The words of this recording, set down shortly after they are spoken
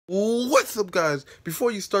What's up, guys?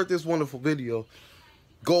 Before you start this wonderful video,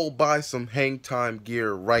 go buy some hang time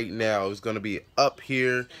gear right now. It's gonna be up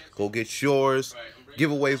here. Go get yours.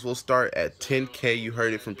 Giveaways will start at 10K. You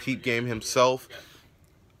heard it from Peep Game himself.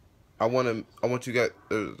 I want you guys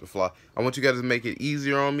I want you guys to make it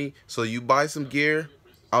easier on me. So you buy some gear,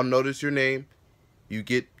 I'll notice your name. You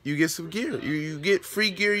get some gear. You get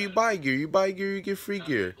free gear. You buy gear. You buy gear. You get free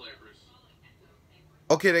gear.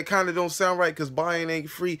 Okay, that kind of don't sound right because buying ain't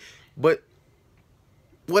free, but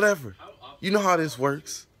whatever. You know how this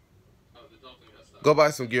works. Go buy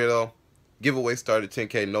some gear though. Giveaway started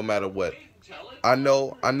 10K no matter what. I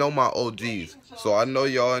know my OGs, so I know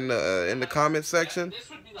y'all in the comment section.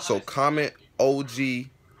 So comment OG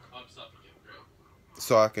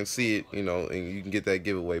so I can see it, you know, and you can get that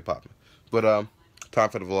giveaway popping. But time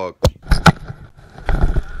for the vlog.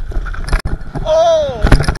 Oh!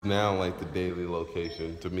 Now like the daily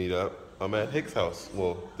location to meet up. I'm at Hick's house.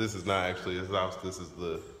 Well, this is not actually his house. This is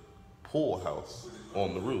the pool house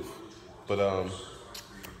on the roof. But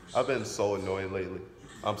I've been so annoyed lately.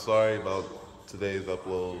 I'm sorry about today's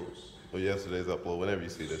upload or yesterday's upload. Whenever you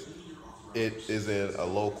see this, it is in a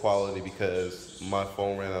low quality because my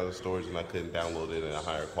phone ran out of storage and I couldn't download it in a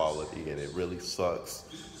higher quality, and it really sucks.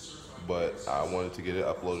 But I wanted to get it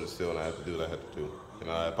uploaded still, and I had to do what I had to do. And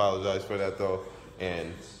I apologize for that though.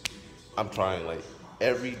 And I'm trying, like,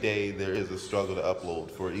 every day there is a struggle to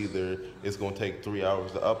upload. For either it's gonna take 3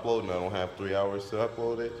 hours to upload and I don't have 3 hours to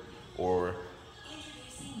upload it, or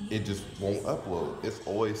it just won't upload. It's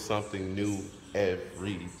always something new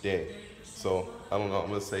every day. So I don't know, I'm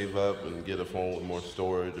gonna save up and get a phone with more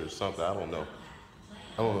storage or something. I don't know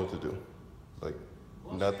what to do. Like,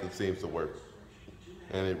 nothing seems to work,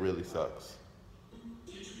 and it really sucks.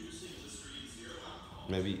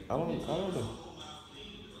 Maybe I don't know,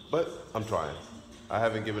 but I'm trying. I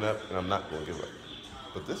haven't given up, and I'm not gonna give up.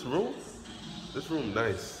 But this room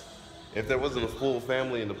nice. If there wasn't a full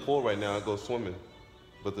family in the pool right now, I'd go swimming.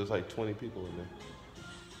 But there's like 20 people in there.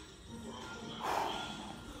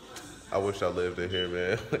 I wish I lived in here,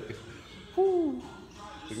 man. Whew.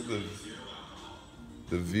 Look at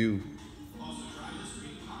the view.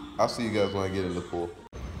 I'll see you guys when I get in the pool.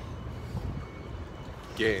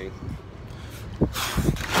 Gang.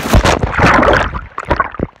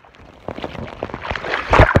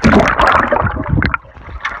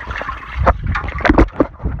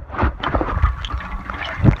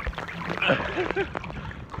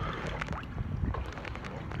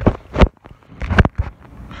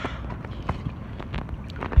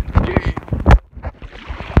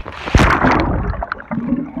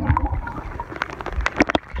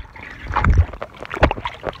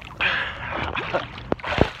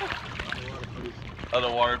 Other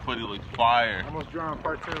water footy looks fire. Almost drowned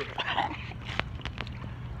part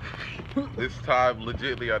 2. This time,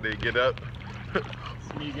 legitly, I didn't get up.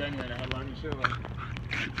 It's me getting right now. How long you show?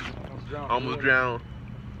 Almost drowned.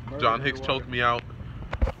 John Hicks choked me out.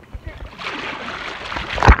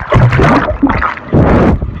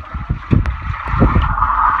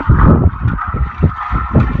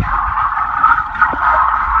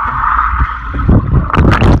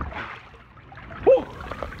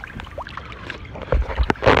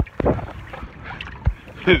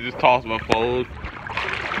 Just tossed my phone.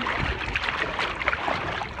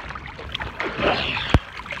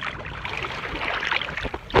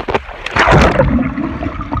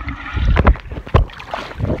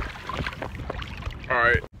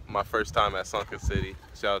 Alright, my first time at Sunken City.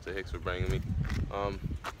 Shout out to Hicks for bringing me.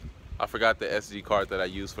 I forgot the SD card that I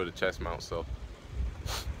used for the chest mount, so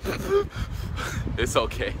it's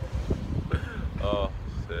okay. Oh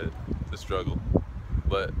shit, it's a struggle.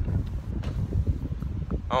 But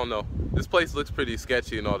I don't know. This place looks pretty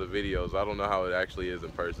sketchy in all the videos. I don't know how it actually is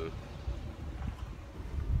in person.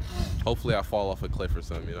 Hopefully I fall off a cliff or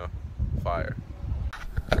something, you know? Fire.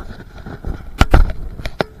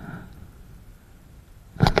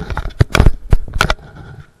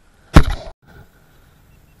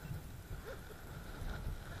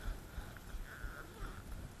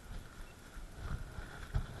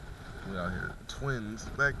 We out here. Twins,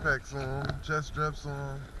 backpacks on, chest straps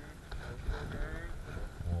on.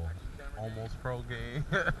 Almost pro game.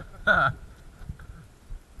 Where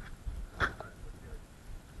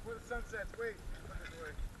the sunsets, wait.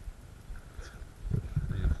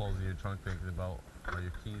 You're closing your trunk thinking about are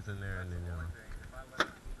your keys in there, and then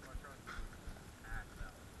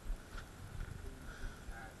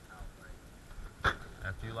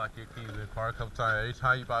after you lock your keys in the car a couple times, every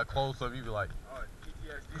time you buy clothes up, you be like, oh,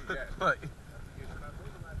 PTSD, yeah. Like,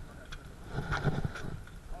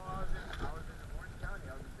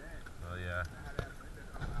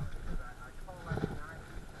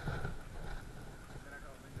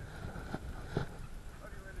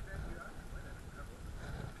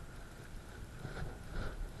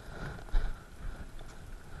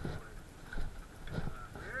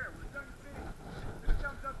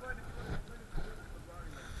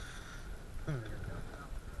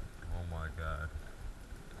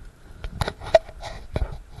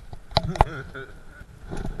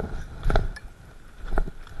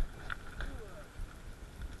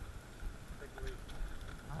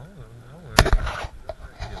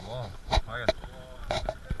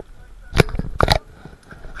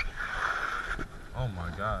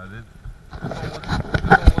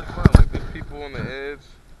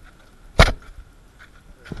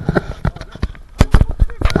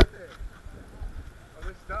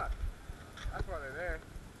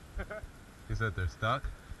 said they're stuck?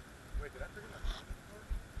 Wait, did I forget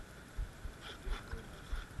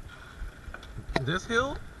that? This hill?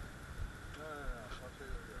 No. I'll show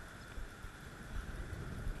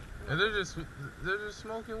you And they're just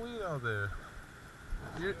smoking weed out there.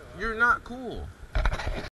 You're not cool.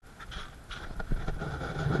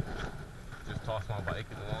 Just toss my bike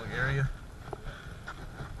in the wrong area.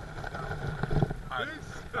 I'd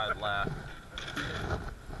laugh.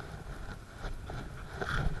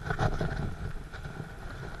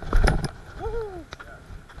 Woo!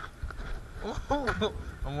 Oh,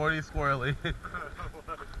 I'm already squirrely.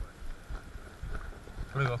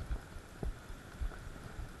 Where'd it go?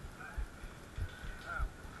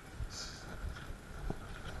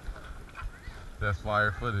 That's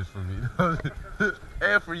fire footage for me.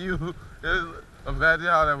 And for you. Imagine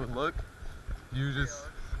how that would look. You just...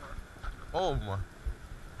 Oh my...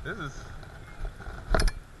 This is...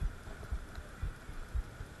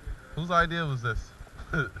 Whose idea was this?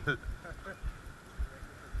 For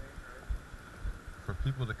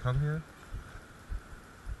people to come here?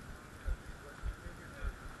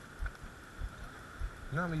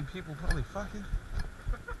 You know how many people probably fucking?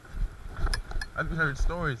 I've heard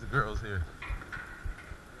stories of girls here.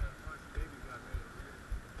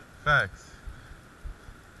 Facts.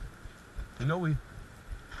 You know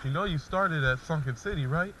you started at Sunken City,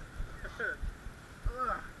 right?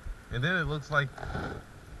 And then it looks like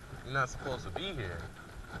you're not supposed to be here.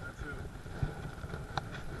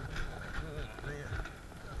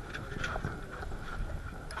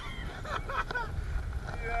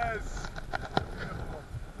 Yes.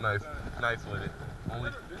 Nice with it.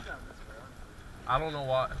 Only, I don't know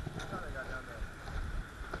why.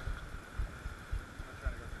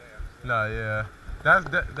 No, yeah.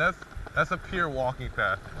 That's a pure walking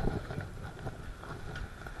path.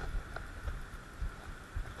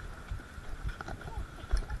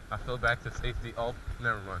 I fell back to safety. Oh,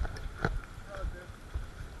 never mind.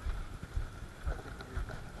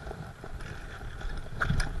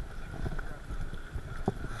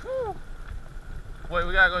 Whew. Wait,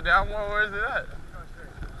 we gotta go down more? Where is it at?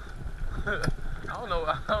 I don't know.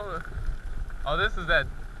 Oh, this is that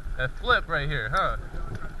flip right here, huh?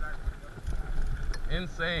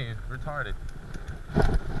 Insane. Retarded.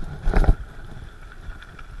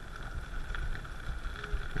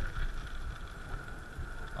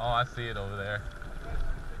 Oh, I see it over there.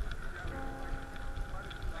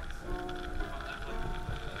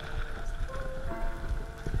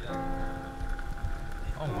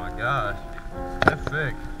 Oh my gosh. That's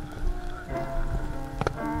sick.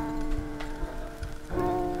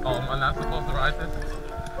 Oh, am I not supposed to ride this?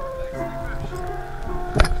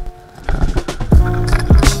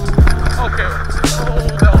 Okay. Oh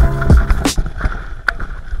no.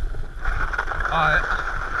 Alright.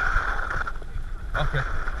 Okay.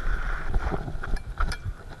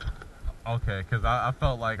 Okay, because I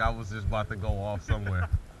felt like I was just about to go off somewhere.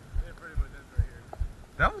 Yeah, pretty much that's right here.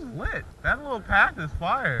 That was lit. That little path is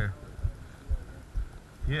fire.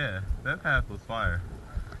 Yeah, that path was fire.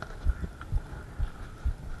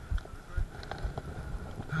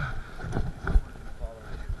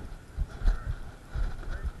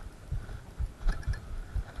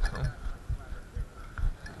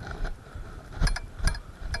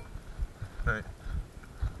 Right.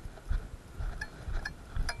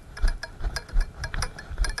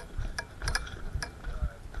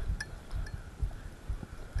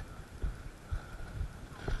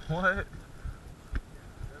 What?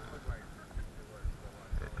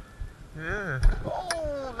 Yeah.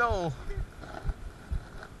 Oh no.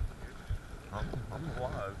 I'm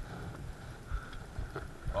alive.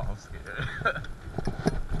 Oh, I'm scared.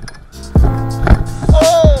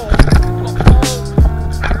 Oh!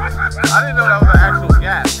 I didn't know that was an actual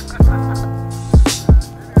gap.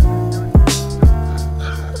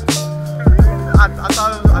 I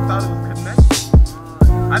thought it was connected.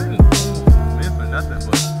 I didn't miss or nothing,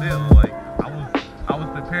 but still, like I was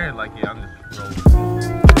prepared. Like, yeah, I'm just rolling.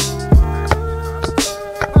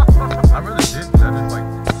 I really didn't. I just like.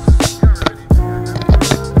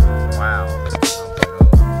 Wow.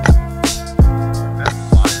 That's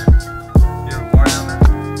fire. You ever bar down there?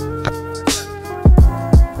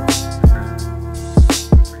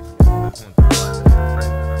 This one's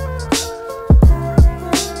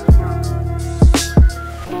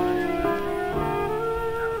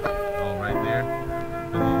oh, right there?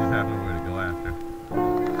 Because you just have nowhere to go after.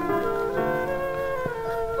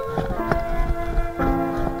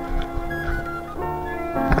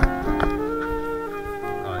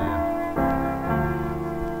 Oh, yeah.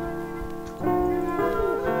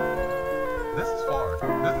 This is far.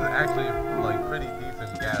 This is actually like pretty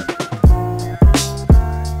decent gas.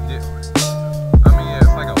 Yeah.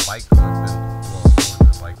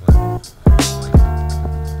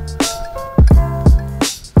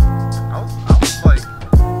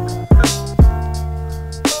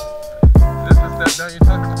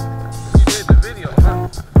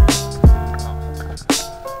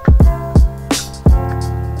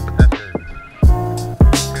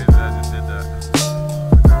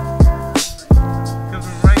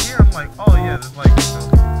 Yeah, it's like, cause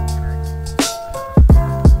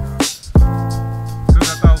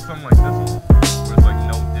I thought it was something like this one, where it's like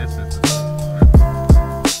no distance. I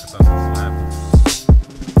thought this would happen.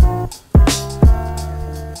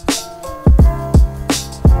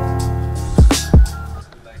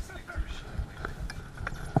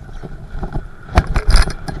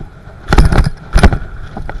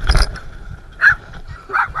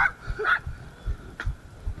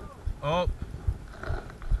 Oh,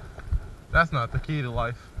 that's not the key to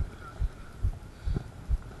life.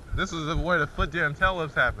 This is where the foot jam tail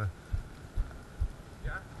lifts happen.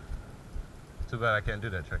 Yeah? Too bad I can't do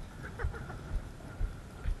that trick.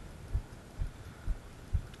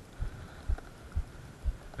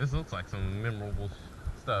 This looks like some memorable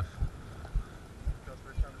stuff.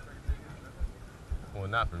 Well,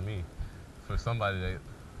 not for me. For somebody that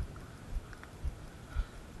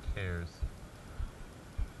cares.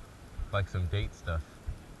 Like some date stuff.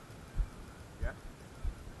 Yeah?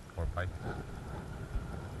 Or pipe.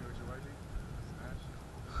 Where's your wife? Smash?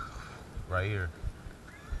 Right here.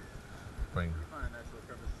 Bring You find a nice little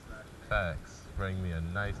cover to smash. facts. Bring me a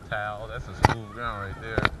nice towel. That's a smooth ground right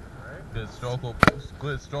there. Right? Good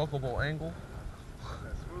strokable angle.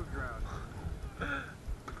 That smooth ground. That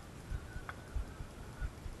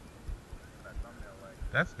thumbnail leg.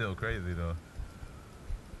 That's still crazy though.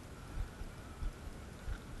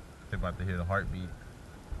 They're about to hear the heartbeat.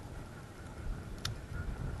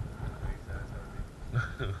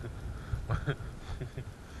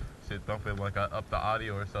 Shit thumping like I upped the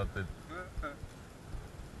audio or something.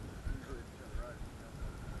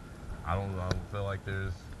 I don't feel like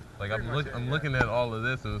there's like I'm looking at all of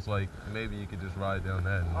this and it's like maybe you could just ride down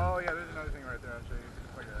that. And Oh yeah, there's another thing right there. I'll show you.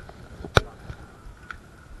 It's like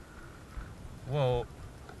a. whoa.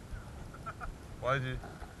 Why'd you?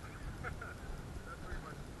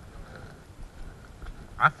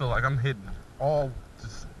 I feel like I'm hitting all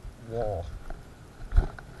just wall.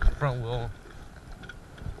 Front wheel.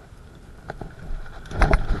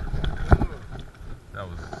 That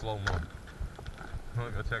was slow mo.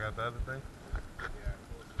 Wanna go check out the other thing? Yeah,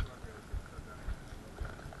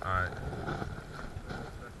 Alright.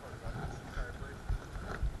 Best part about this entire place.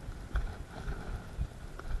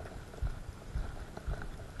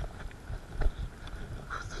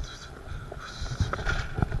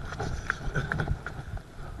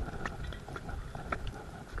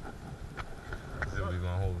 This is gonna be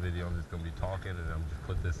my whole video. I'm just gonna be talking and I'm just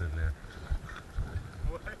put this in there.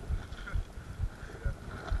 What?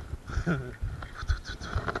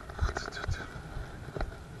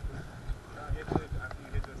 After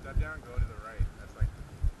you hit the step down, go to the right. That's like,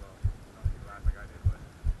 well, you laugh like I did, but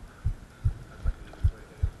that's like the easiest way to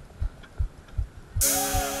hit it.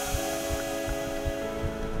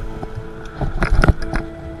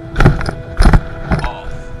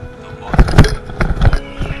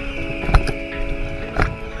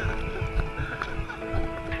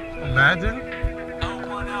 Imagine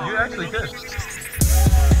you actually could.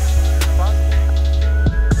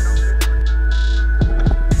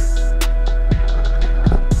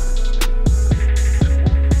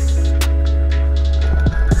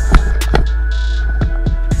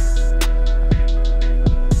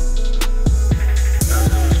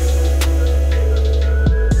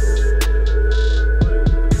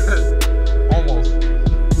 Almost.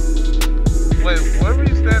 Wait, where were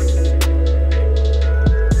you standing?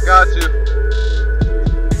 Got you.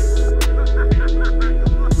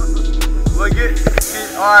 Look it.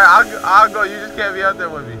 Alright, I'll go. You just can't be out there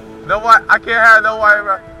with me. Nobody, I can't have nobody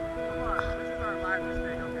around. Come on, this is our live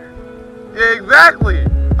mistake, okay? Yeah, exactly.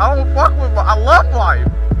 I don't fuck with I love life.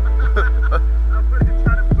 I'm gonna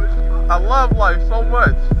try to push you. I love life so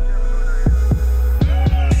much.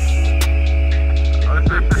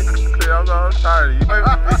 I'm tired of you.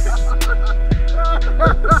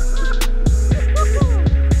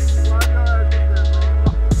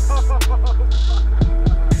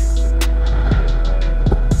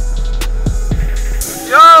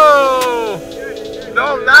 Yo! No,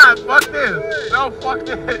 I'm not. Fuck this. No, fuck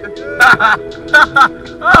this.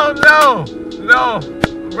 Oh, no. No.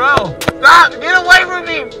 Bro, stop. Get away from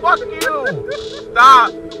me. Fuck you.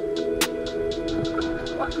 Stop.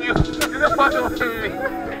 Fuck you. Get the fuck away from me.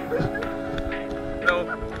 No.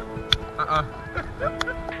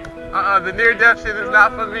 The near-death shit is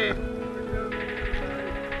not for me.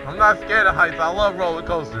 I'm not scared of heights. I love roller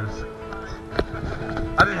coasters.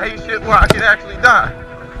 I just hate shit where I can actually die.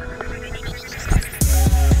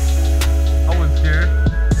 I wasn't scared.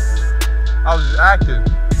 I was just acting.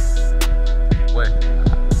 Wait.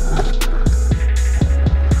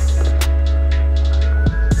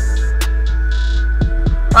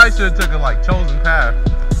 Probably should have took a chosen path.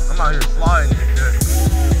 I'm out here sliding and shit.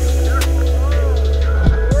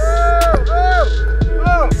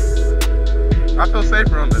 I feel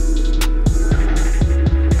safer on this.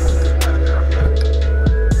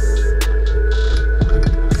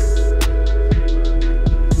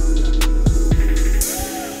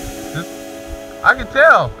 I can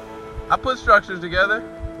tell. I put structures together.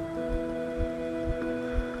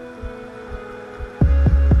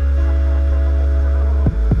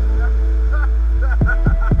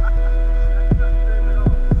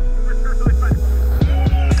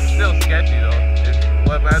 Still sketchy though.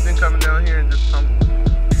 What, imagine coming down here and just tumbling.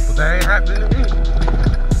 But that ain't happening to me.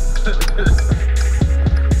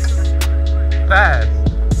 Fast.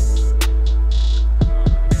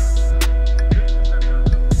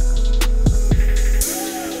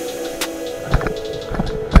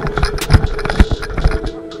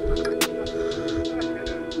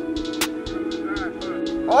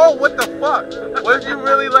 Oh, what the fuck? What if you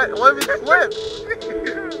really let, what if it slipped?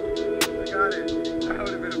 I got it. That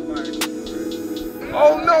would have been a fire.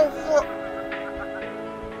 Oh no, fuck.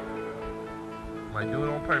 Might do it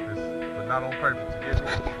on purpose, but not on purpose. You get me?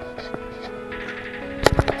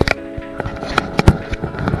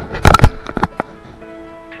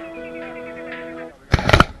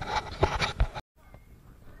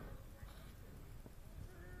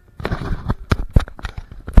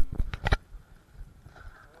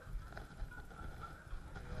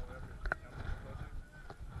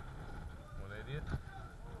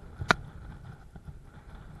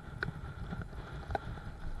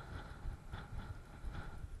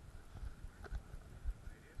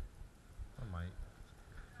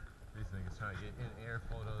 These niggas trying to get in-air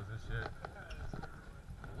photos and shit.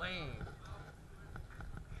 Lame.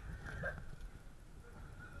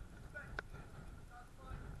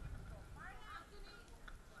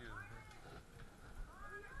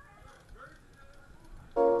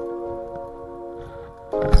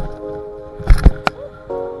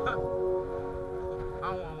 I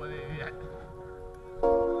don't want one in yet.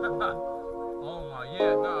 Oh my,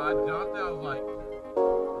 yeah, no, I jumped. I was like,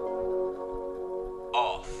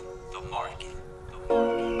 off the market.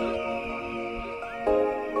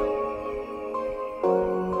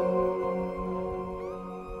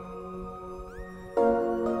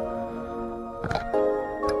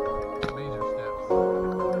 major steps.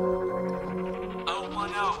 Oh,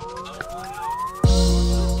 1-0.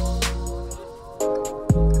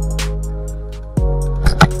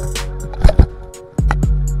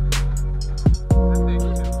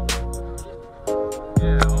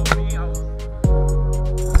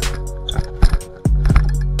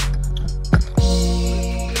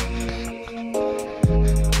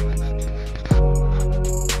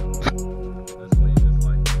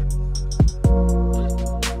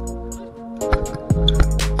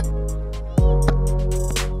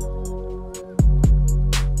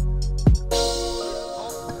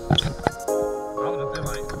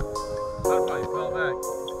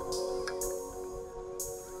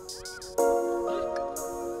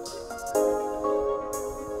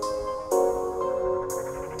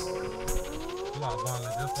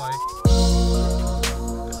 Just like,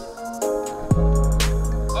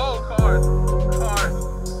 oh, cars,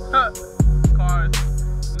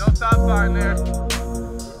 no stop sign there.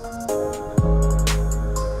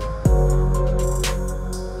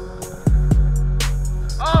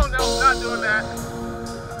 Oh no, not doing that.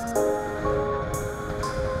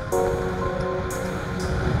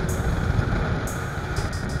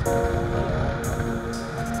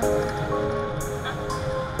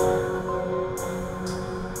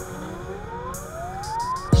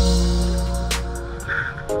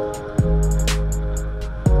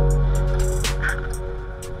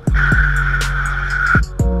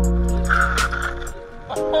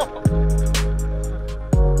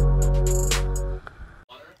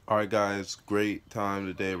 Alright guys, great time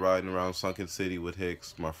today riding around Sunken City with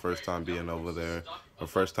Hicks. My first time being over there. My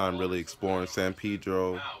first time really exploring San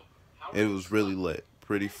Pedro. It was really lit.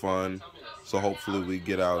 Pretty fun. So hopefully we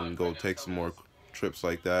get out and go take some more trips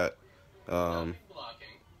like that.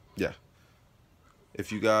 Yeah.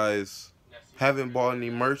 If you guys haven't bought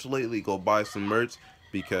any merch lately, go buy some merch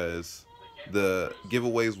because the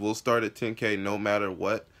giveaways will start at 10K no matter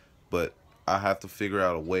what. But I have to figure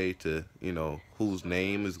out a way to, you know, whose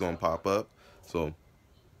name is going to pop up. So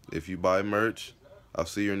if you buy merch, I'll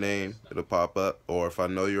see your name. It'll pop up. Or if I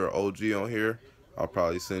know you're an OG on here, I'll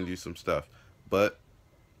probably send you some stuff. But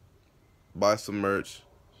buy some merch.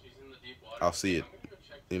 I'll see it.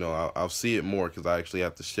 You know, I'll see it more because I actually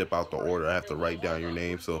have to ship out the order. I have to write down your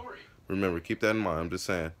name. So remember, keep that in mind. I'm just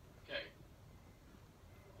saying.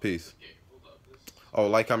 Peace. Oh,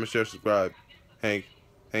 like, comment, share, subscribe. Hank.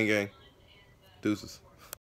 Hang gang. Deuces.